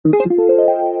Hey,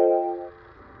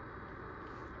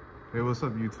 what's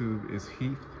up, YouTube? It's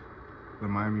Heath, the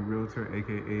Miami Realtor,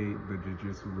 aka the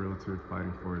Jiu-Jitsu Realtor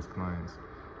fighting for his clients.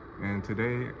 And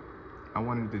today, I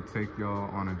wanted to take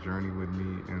y'all on a journey with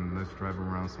me and let's drive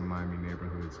around some Miami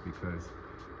neighborhoods, because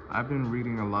I've been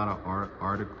reading a lot of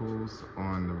articles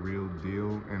on the real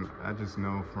deal, and I just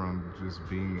know from just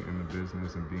being in the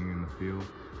business and being in the field,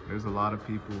 there's a lot of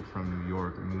people from New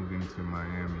York moving to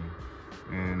Miami,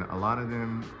 and a lot of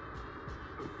them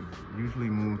usually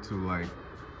move to like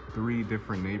 3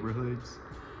 different neighborhoods,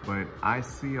 but I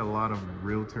see a lot of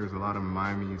realtors, a lot of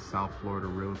Miami, South Florida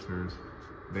realtors,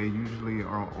 they usually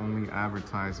are only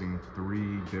advertising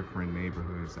 3 different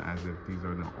neighborhoods as if these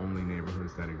are the only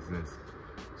neighborhoods that exist.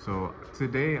 So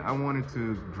today I wanted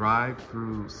to drive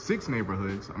through 6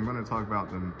 neighborhoods. I'm going to talk about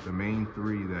the main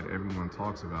 3 that everyone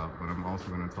talks about, but I'm also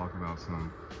going to talk about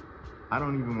some, I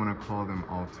don't even want to call them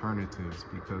alternatives,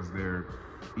 because they're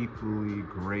equally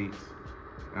great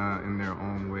in their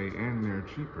own way, and they're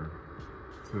cheaper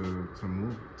to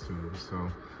move to. So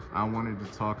I wanted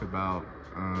to talk about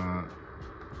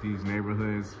these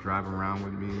neighborhoods, drive around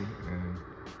with me,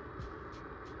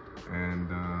 and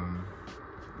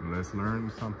let's learn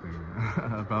something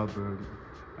about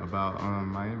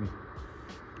Miami.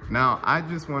 Now, I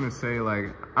just want to say,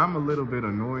 like, I'm a little bit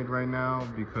annoyed right now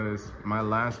because my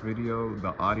last video,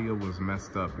 the audio was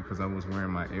messed up because I was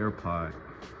wearing my AirPod,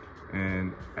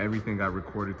 and everything got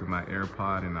recorded through my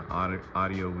AirPod, and the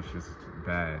audio was just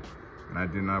bad, and I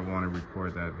did not want to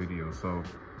record that video. So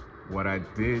what I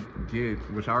did get,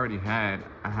 which I already had,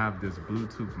 I have this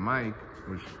Bluetooth mic,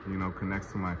 which, you know,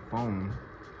 connects to my phone,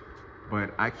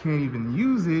 but I can't even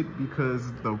use it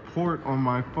because the port on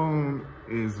my phone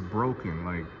is broken.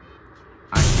 Like,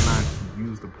 I cannot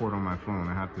use the port on my phone.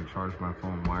 I have to charge my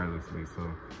phone wirelessly.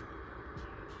 So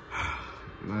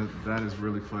that is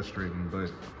really frustrating,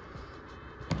 but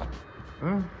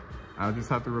I'll just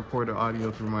have to record the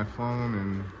audio through my phone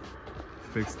and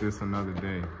fix this another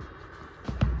day.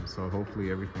 So hopefully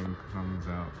everything comes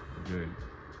out good.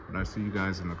 But I see you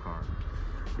guys in the car.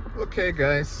 Okay,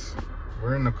 guys,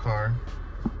 we're in the car,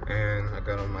 and I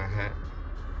got on my hat,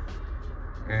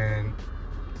 and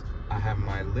I have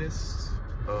my list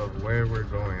of where we're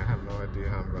going. I have no idea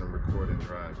how I'm gonna record and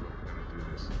drive, but we're gonna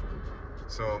do this.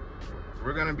 So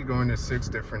we're gonna be going to 6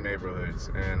 different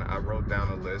neighborhoods, and I wrote down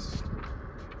a list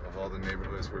of all the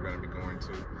neighborhoods we're gonna be going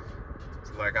to.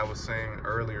 Like I was saying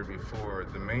earlier before,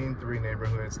 the main 3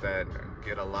 neighborhoods that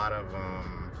get a lot of,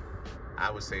 I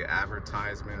would say,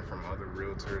 advertisement from other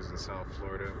realtors in South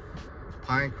Florida: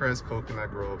 Pinecrest,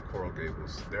 Coconut Grove, Coral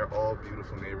Gables. They're all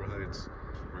beautiful neighborhoods.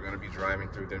 We're gonna be driving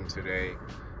through them today.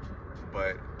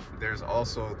 But there's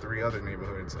also 3 other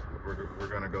neighborhoods we're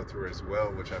gonna go through as well,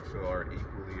 which I feel are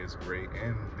equally as great,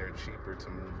 and they're cheaper to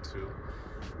move to.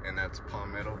 And that's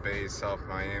Palmetto Bay, South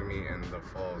Miami, and the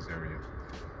Falls area.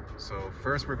 So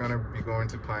first we're gonna be going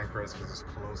to Pinecrest because it's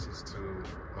closest to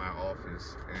my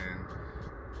office, and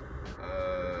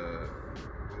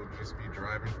we'll just be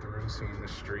driving through, seeing the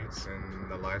streets and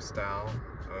the lifestyle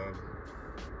of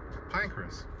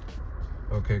Pinecrest.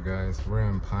 Okay, guys, we're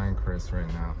in Pinecrest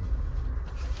right now,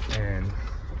 and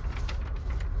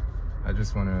I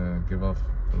just want to give off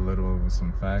a little of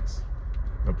some facts.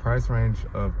 The price range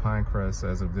of Pinecrest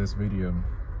as of this video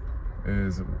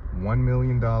is $1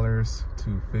 million to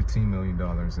 $15 million,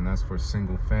 and that's for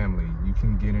single family. You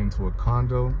can get into a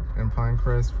condo in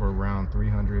Pinecrest for around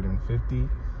 $350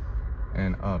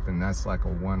 and up, and that's like a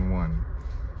 1-1.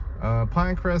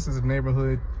 Pinecrest is a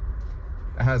neighborhood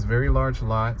that has very large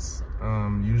lots.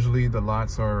 Usually the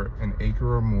lots are an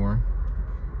acre or more.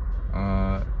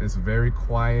 It's very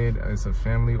quiet. It's a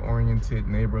family-oriented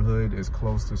neighborhood. It's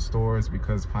close to stores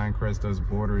because Pinecrest does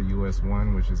border US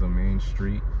 1, which is a main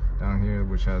street down here,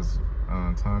 which has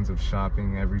tons of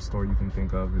shopping. Every store you can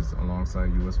think of is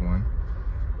alongside US 1.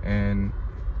 And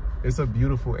it's a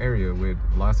beautiful area with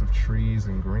lots of trees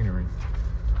and greenery.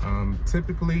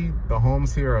 Typically, the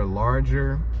homes here are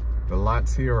larger. The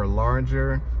lots here are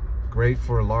larger, great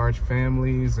for large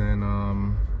families, and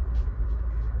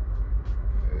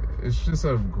it's just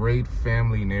a great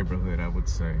family neighborhood, I would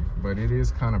say. But it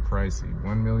is kind of pricey,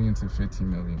 $1 million to $15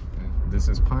 million. This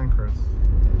is Pinecrest.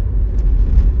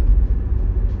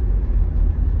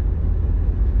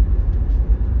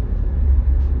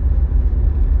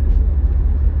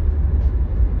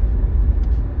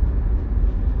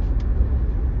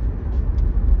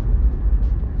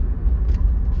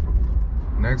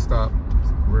 Next stop,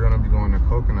 we're gonna be going to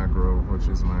Coconut Grove, which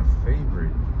is my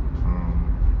favorite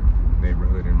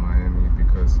neighborhood in Miami,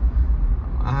 because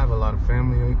I have a lot of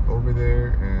family over there,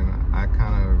 and I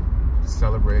kind of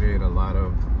celebrated a lot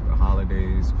of the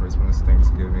holidays, Christmas,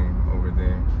 Thanksgiving over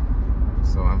there.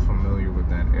 So I'm familiar with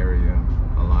that area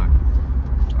a lot.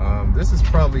 This is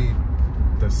probably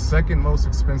the second most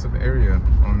expensive area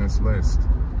on this list.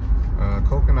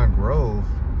 Coconut Grove,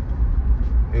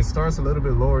 it starts a little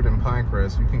bit lower than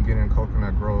Pinecrest. You can get in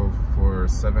Coconut Grove for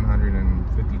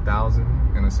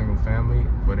 $750,000 in a single family,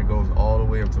 but it goes all the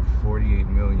way up to $48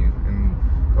 million. And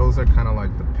those are kind of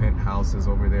like the penthouses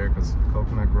over there, because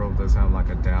Coconut Grove does have like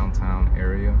a downtown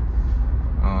area.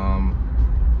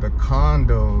 The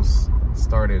condos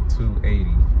start at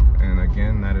 $280, and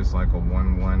again, that is like a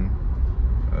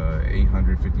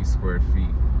 850 square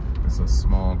feet. It's a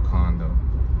small condo.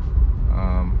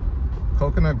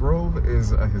 Coconut Grove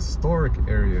is a historic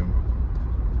area.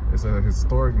 It's a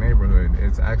historic neighborhood.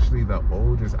 It's actually the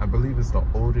oldest, I believe it's the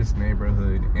oldest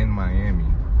neighborhood in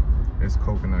Miami. It's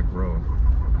Coconut Grove.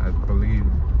 I believe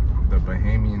the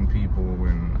Bahamian people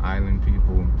and island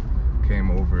people came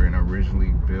over and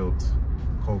originally built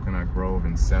Coconut Grove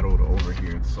and settled over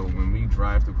here. So when we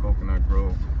drive to Coconut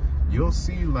Grove, you'll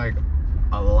see like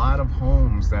a lot of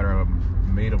homes that are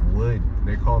made of wood.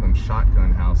 They call them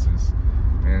shotgun houses,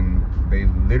 and they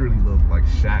literally look like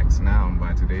shacks now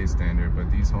by today's standard, but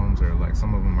these homes are like,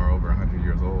 some of them are over 100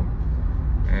 years old.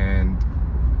 And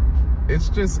it's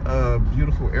just a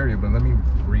beautiful area. But let me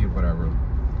read what I wrote.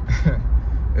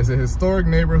 It's a historic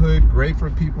neighborhood, great for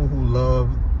people who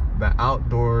love the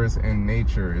outdoors and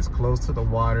nature. It's close to the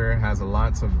water, has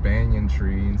lots of banyan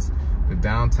trees. The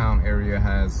downtown area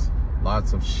has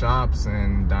lots of shops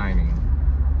and dining.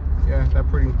 Yeah, that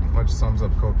pretty much sums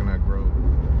up Coconut Grove.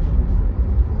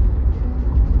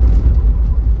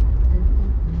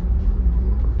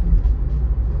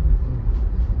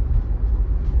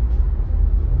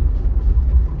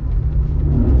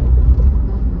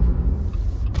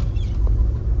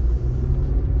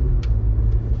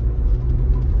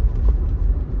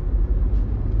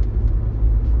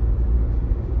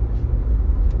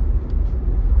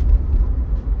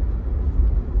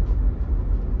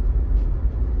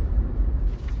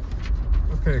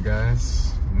 Okay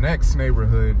guys, next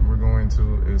neighborhood we're going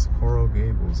to is Coral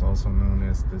Gables, also known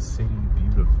as the City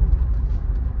Beautiful.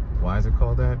 Why is it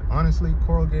called that? Honestly,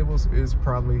 Coral Gables is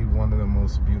probably one of the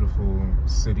most beautiful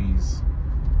cities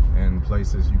and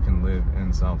places you can live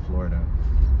in South Florida.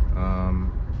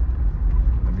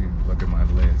 Let me look at my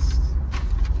list.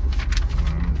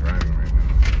 I'm driving right now.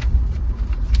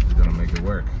 We're gonna make it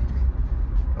work.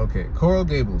 Okay, Coral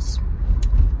Gables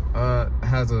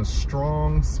has a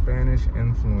strong Spanish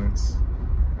influence.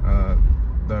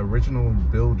 The original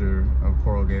builder of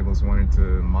Coral Gables wanted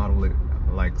to model it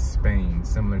like Spain,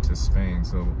 similar to Spain.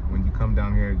 So when you come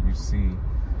down here, you see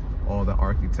all the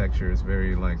architecture is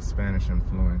very like Spanish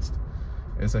influenced.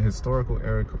 It's a historical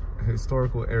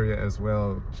area as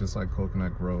well, just like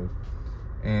Coconut Grove.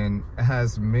 And it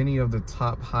has many of the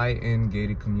top high-end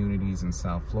gated communities in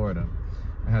South Florida.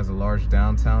 It has a large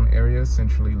downtown area,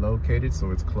 centrally located, so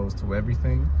it's close to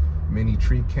everything. Many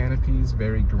tree canopies,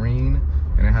 very green,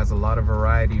 and it has a lot of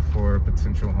variety for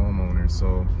potential homeowners.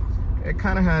 So it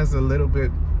kind of has a little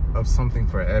bit of something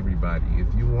for everybody.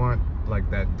 If you want like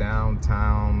that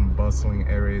downtown bustling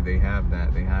area, they have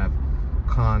that. They have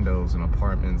condos and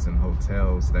apartments and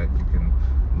hotels that you can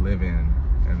live in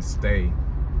and stay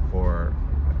for,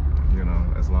 you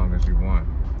know, as long as you want.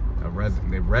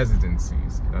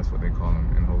 Residencies, that's what they call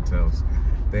them in hotels.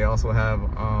 They also have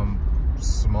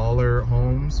smaller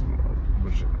homes,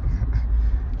 which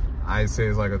I say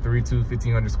is like a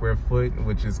 1,500 square foot,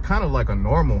 which is kind of like a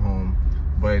normal home,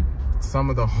 but some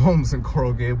of the homes in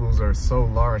Coral Gables are so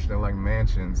large, they're like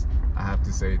mansions. I have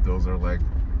to say those are like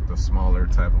the smaller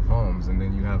type of homes. And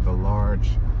then you have the large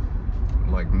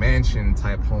like mansion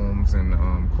type homes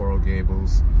in Coral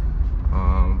Gables,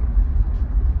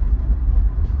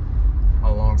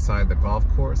 alongside the golf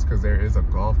course, because there is a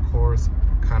golf course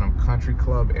kind of country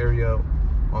club area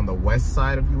on the west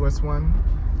side of US 1,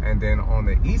 and then on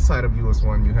the east side of US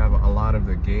 1 you have a lot of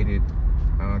the gated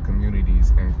communities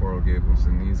in Coral Gables,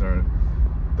 and these are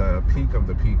the peak of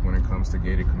the peak when it comes to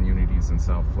gated communities in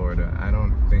South Florida. I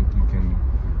don't think you can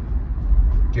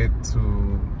get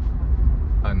to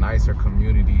a nicer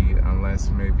community unless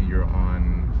maybe you're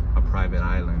on a private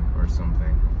island or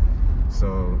something.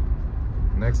 So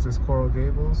next is Coral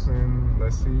Gables, and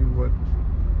let's see what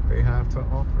they have to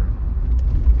offer.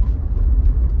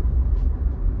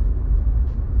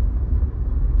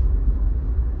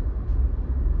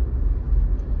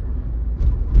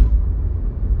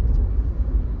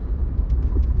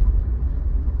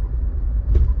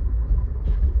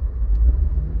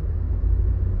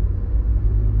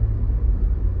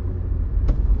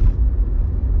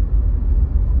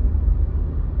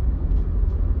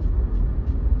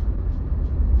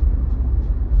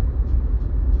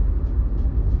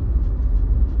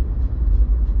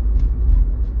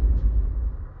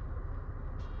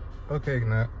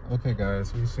 Okay,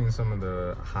 guys, we've seen some of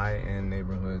the high-end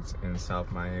neighborhoods in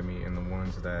South Miami and the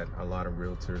ones that a lot of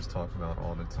realtors talk about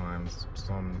all the time.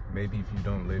 Some, maybe if you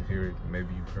don't live here, maybe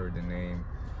you've heard the name,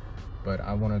 but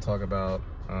I want to talk about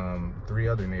 3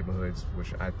 other neighborhoods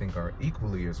which I think are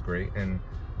equally as great and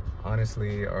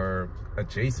honestly are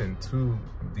adjacent to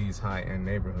these high-end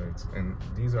neighborhoods, and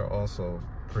these are also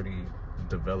pretty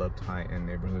developed high-end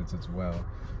neighborhoods as well.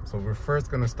 So we're first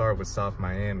going to start with South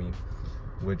Miami,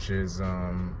 which is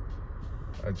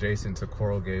adjacent to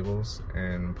Coral Gables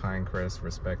and Pinecrest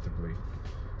respectively.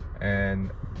 And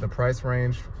the price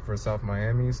range for South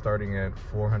Miami starting at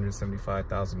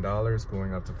 $475,000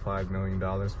 going up to $5 million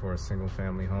for a single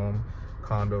family home.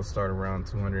 Condos start around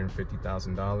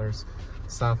 $250,000.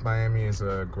 South Miami is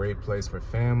a great place for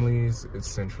families. It's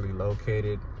centrally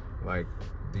located like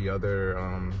the other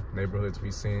neighborhoods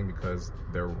we've seen because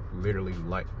they're literally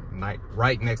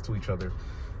right next to each other.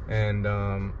 And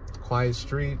quiet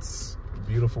streets,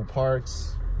 beautiful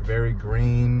parks, very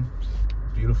green,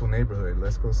 beautiful neighborhood.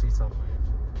 Let's go see South Miami.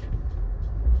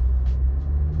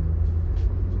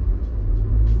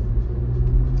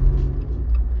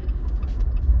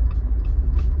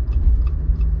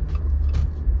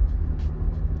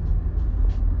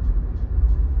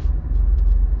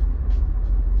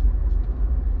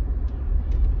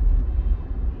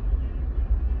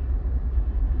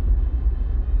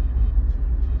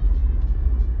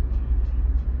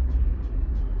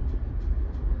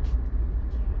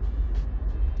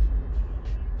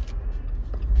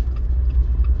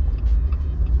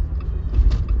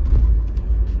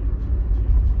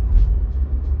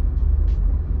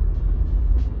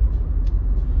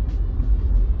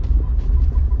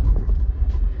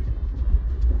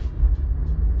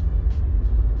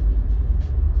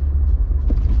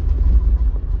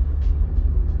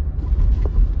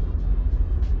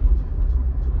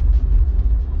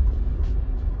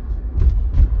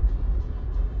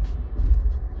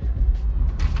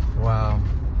 Wow,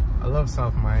 I love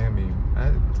South Miami.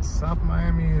 South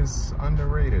Miami is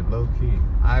underrated, low-key.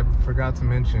 I forgot to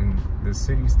mention the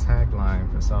city's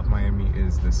tagline for South Miami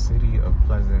is the city of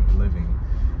pleasant living.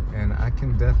 And I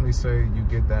can definitely say you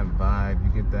get that vibe, you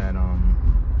get that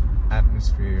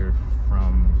atmosphere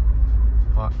from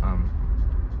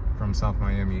South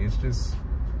Miami. It's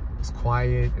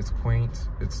quiet, it's quaint,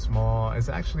 it's small. It's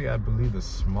actually, I believe, the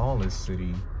smallest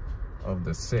city of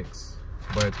the 6.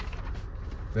 But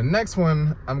the next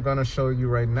one I'm gonna show you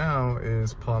right now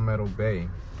is Palmetto Bay.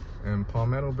 And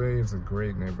Palmetto Bay is a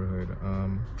great neighborhood.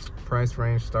 Price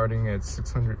range starting at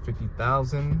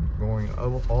 $650,000, going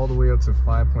all the way up to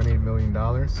 $5.8 million.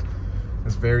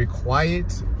 It's very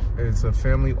quiet. It's a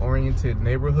family-oriented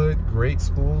neighborhood, great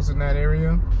schools in that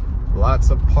area,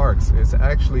 lots of parks. It's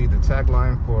actually, the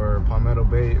tagline for Palmetto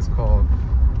Bay is called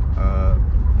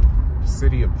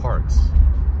City of Parks,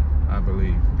 I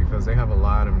believe, because they have a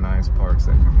lot of nice parks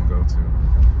that you can go to.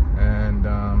 And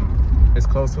it's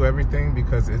close to everything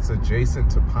because it's adjacent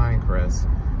to Pinecrest.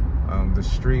 The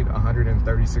street,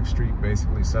 136th Street,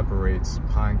 basically separates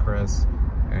Pinecrest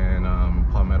and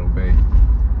Palmetto Bay.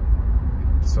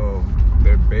 So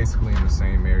they're basically in the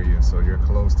same area, so you're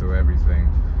close to everything.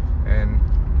 And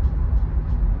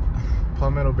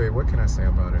Palmetto Bay, what can I say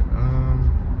about it?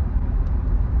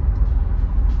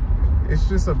 It's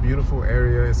just a beautiful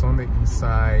area. It's on the east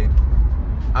side.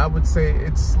 I would say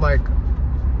it's like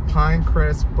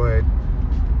Pinecrest, but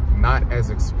not as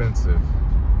expensive.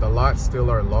 The lots still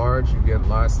are large. You get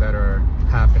lots that are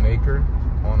half an acre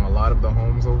on a lot of the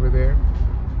homes over there.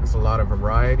 There's a lot of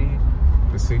variety.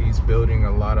 The city's building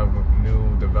a lot of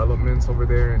new developments over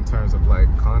there in terms of like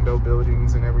condo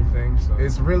buildings and everything. So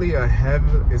it's really a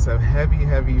heavy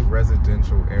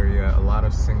residential area, a lot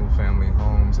of single family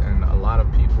homes, and a lot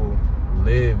of people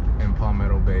live in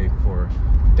Palmetto Bay for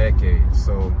decades.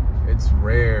 So it's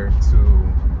rare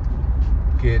to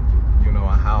get, you know,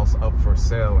 a house up for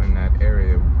sale in that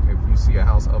area. If you see a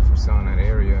house up for sale in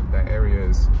that area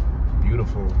is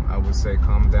beautiful. I would say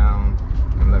come down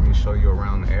and let me show you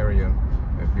around the area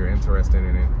if you're interested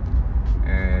in it.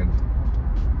 And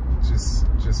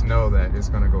just know that it's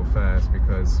gonna go fast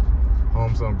because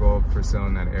homes don't go up for sale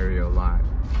in that area a lot.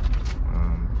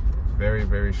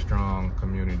 Very strong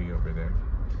community over there.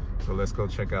 So let's go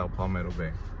check out Palmetto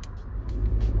Bay.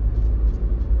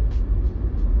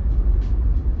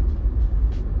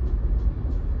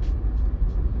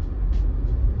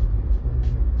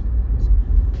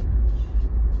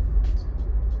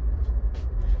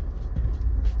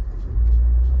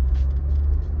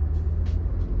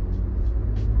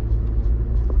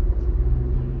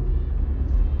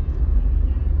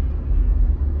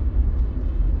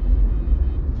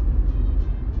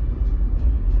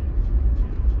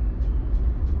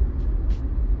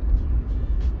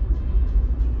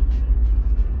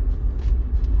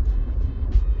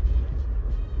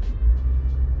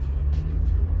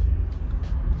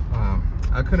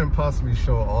 couldn't possibly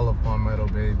show all of Palmetto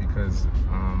Bay because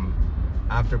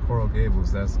after Coral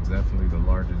Gables, that's definitely the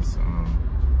largest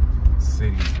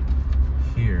city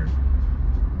here.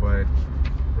 But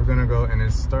we're gonna go, and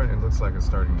it looks like it's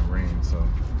starting to rain, so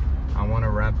I want to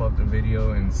wrap up the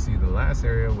video and see the last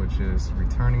area, which is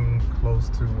returning close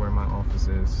to where my office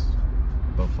is,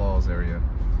 the Falls area.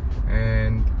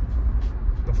 And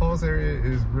the Falls area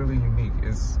is really unique.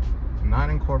 It's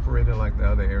not incorporated like the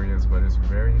other areas, but it's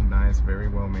very nice, very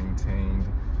well maintained.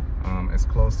 It's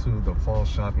close to the Falls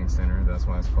Shopping Center, that's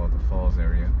why it's called the Falls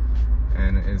area.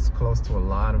 And it's close to a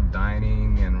lot of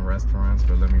dining and restaurants,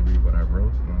 but let me read what I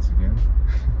wrote once again.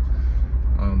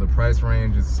 The price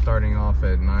range is starting off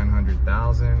at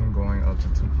 $900,000, going up to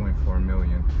 $2.4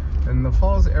 million. In the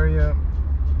Falls area,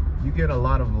 you get a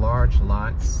lot of large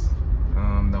lots.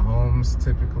 The homes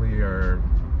typically are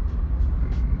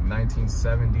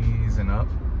 1970s and up.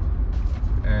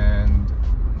 And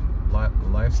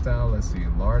lifestyle, let's see,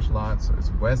 large lots,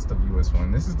 it's west of US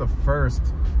 1. This is the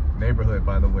first neighborhood,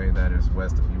 by the way, that is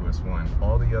west of US 1.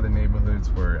 All the other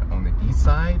neighborhoods were on the east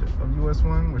side of US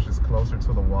 1, which is closer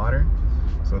to the water.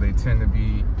 So they tend to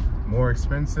be more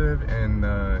expensive, and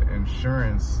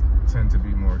insurance tend to be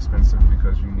more expensive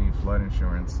because you need flood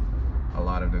insurance a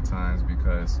lot of the times,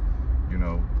 because, you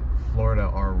know, Florida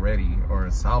already, or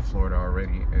South Florida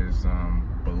already, is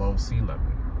below sea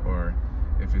level, or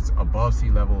if it's above sea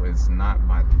level, it's not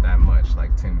by that much,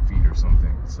 like 10 feet or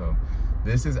something. So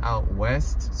this is out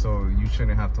west, so you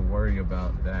shouldn't have to worry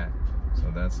about that.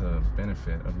 So that's a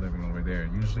benefit of living over there.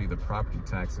 Usually the property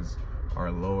taxes are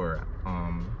lower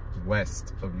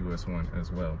west of US 1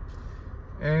 as well.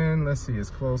 And let's see,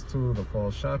 it's close to the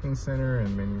Falls Shopping Center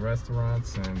and many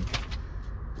restaurants, and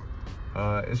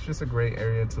it's just a great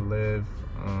area to live.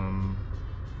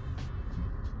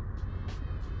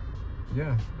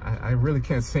 Yeah, I really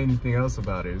can't say anything else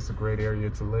about it. It's a great area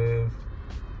to live.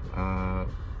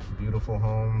 Beautiful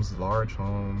homes, large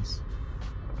homes,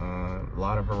 a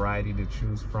lot of variety to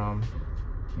choose from.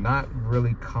 Not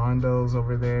really condos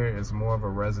over there. It's more of a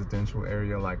residential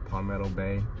area like Palmetto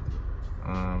Bay.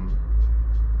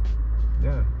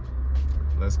 Yeah,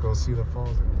 let's go see the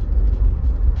falls.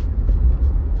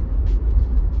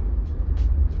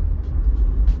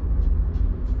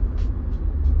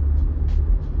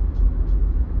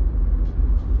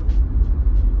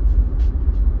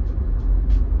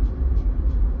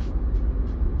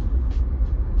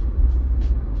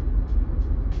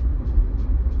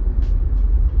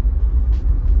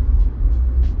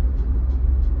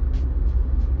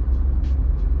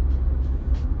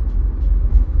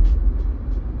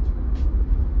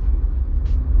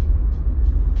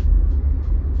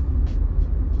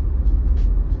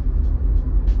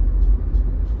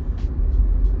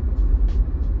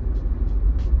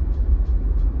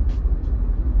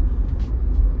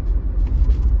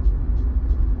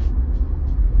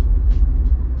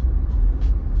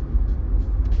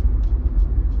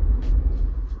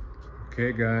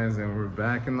 Okay guys, and we're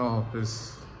back in the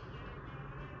office.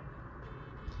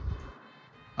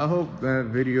 I hope that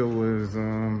video was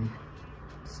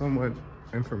somewhat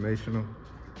informational.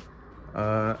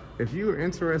 If you are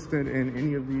interested in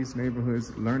any of these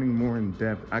neighborhoods, learning more in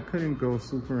depth, I couldn't go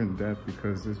super in depth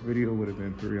because this video would have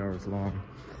been 3 hours long.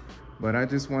 But I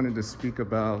just wanted to speak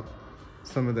about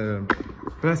some of the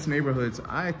best neighborhoods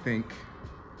I think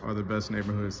are the best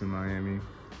neighborhoods in Miami.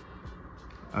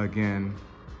 Again,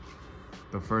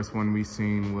 the first one we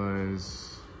seen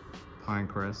was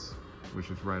Pinecrest, which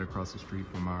is right across the street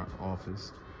from our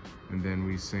office. And then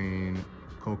we seen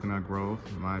Coconut Grove,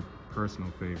 my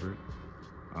personal favorite.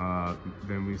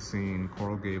 Then we seen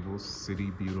Coral Gables,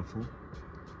 City Beautiful.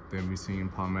 Then we seen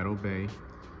Palmetto Bay,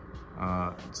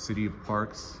 City of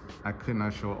Parks. I could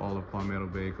not show all of Palmetto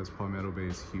Bay because Palmetto Bay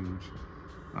is huge.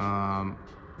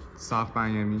 South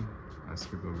Miami, I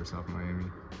skipped over South Miami.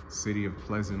 City of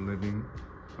Pleasant Living.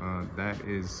 That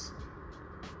is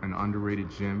an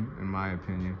underrated gem in my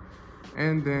opinion.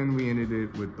 And then we ended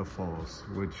it with the Falls,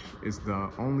 which is the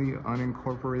only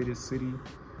unincorporated city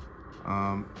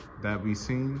that we've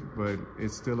seen, but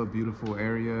it's still a beautiful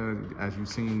area. As you've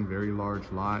seen, very large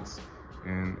lots,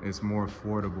 and it's more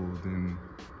affordable than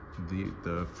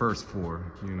the first four,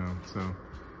 you know. So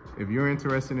if you're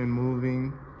interested in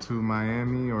moving to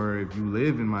Miami, or if you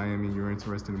live in Miami, you're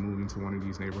interested in moving to one of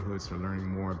these neighborhoods or learning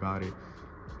more about it,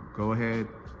 go ahead,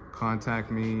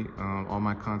 contact me. All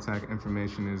my contact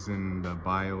information is in the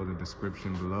bio, the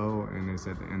description below, and it's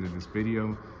at the end of this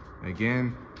video.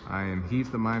 Again, I am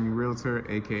Heath, the Miami Realtor,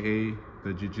 AKA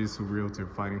the Jiu-Jitsu Realtor,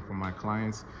 fighting for my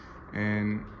clients.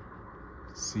 And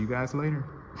see you guys later.